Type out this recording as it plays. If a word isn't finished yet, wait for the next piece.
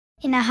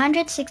In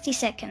 160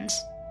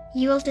 seconds,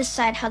 you will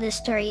decide how this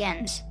story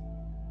ends.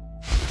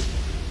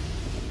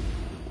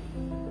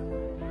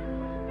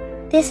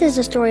 This is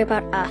a story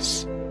about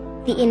us,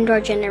 the indoor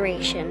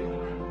generation.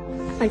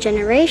 A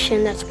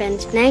generation that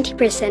spends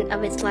 90%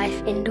 of its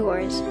life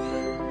indoors.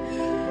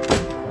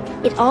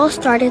 It all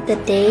started the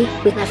day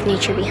we left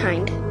nature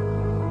behind.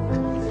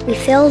 We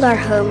filled our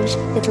homes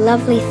with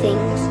lovely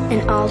things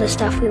and all the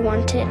stuff we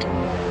wanted.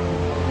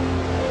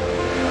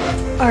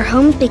 Our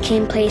homes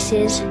became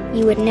places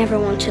you would never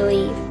want to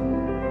leave.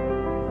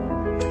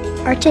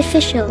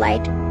 Artificial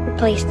light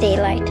replaced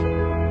daylight,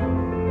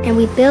 and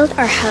we built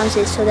our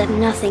houses so that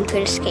nothing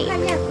could escape.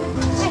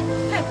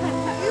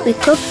 We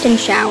cooked and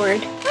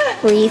showered,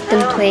 breathed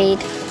and played,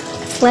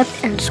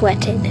 slept and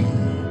sweated.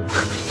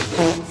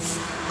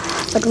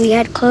 But we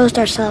had closed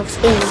ourselves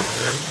in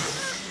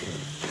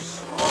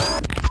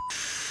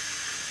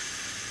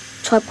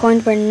to a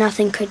point where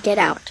nothing could get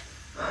out.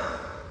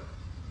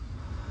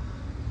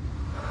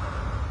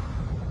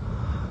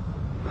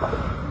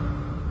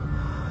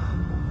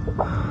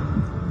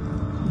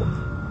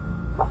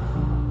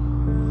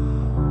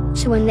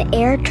 So when the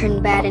air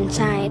turned bad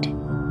inside,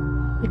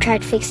 we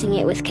tried fixing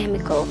it with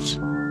chemicals.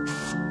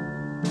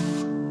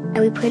 And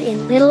we put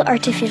in little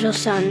artificial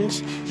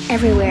suns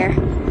everywhere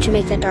to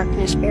make the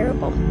darkness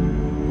bearable.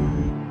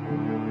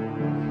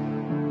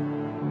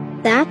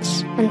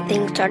 That's when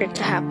things started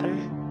to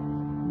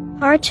happen.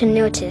 Hard to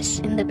notice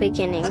in the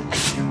beginning.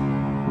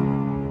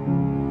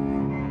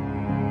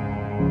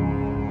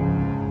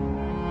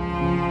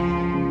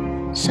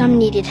 Some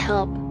needed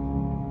help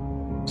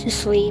to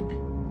sleep,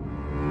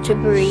 to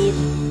breathe,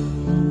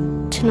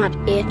 to not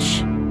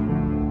itch.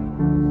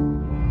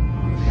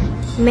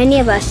 Many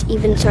of us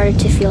even started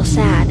to feel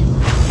sad.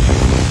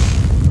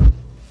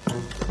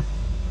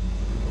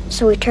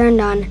 So we turned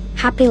on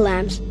happy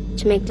lamps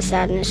to make the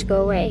sadness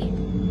go away.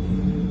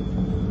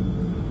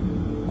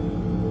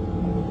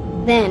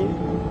 Then,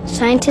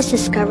 scientists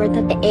discovered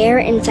that the air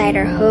inside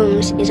our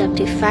homes is up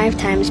to 5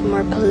 times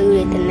more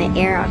polluted than the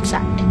air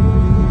outside.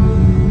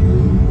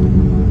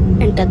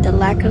 And that the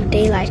lack of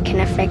daylight can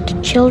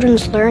affect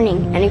children's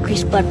learning and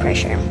increase blood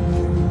pressure.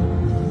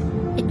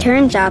 It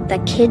turns out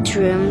that kids'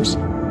 rooms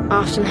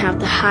often have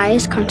the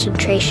highest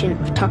concentration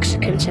of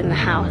toxicants in the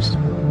house.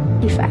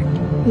 In fact,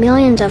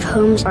 millions of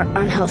homes are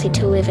unhealthy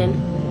to live in.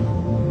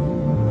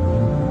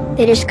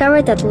 They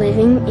discovered that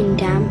living in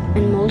damp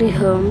and moldy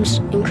homes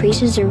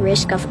increases the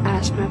risk of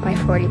asthma by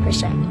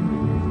 40%.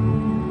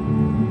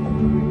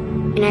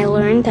 And I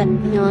learned that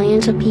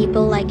millions of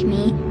people like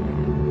me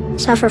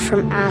suffer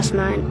from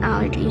asthma and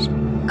allergies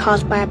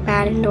caused by a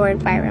bad indoor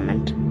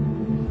environment.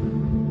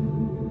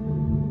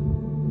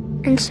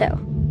 And so,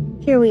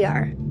 here we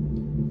are.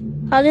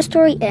 How the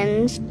story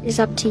ends is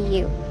up to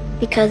you,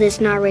 because it's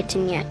not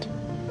written yet.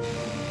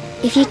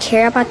 If you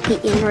care about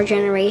the indoor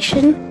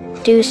generation,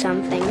 do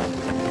something.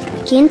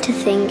 Begin to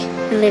think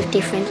and live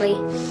differently.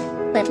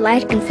 Let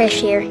light and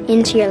fresh air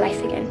into your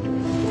life again.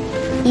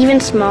 Even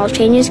small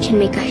changes can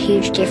make a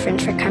huge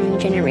difference for coming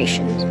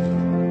generations.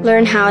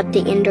 Learn how at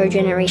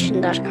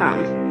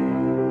theindoorgeneration.com.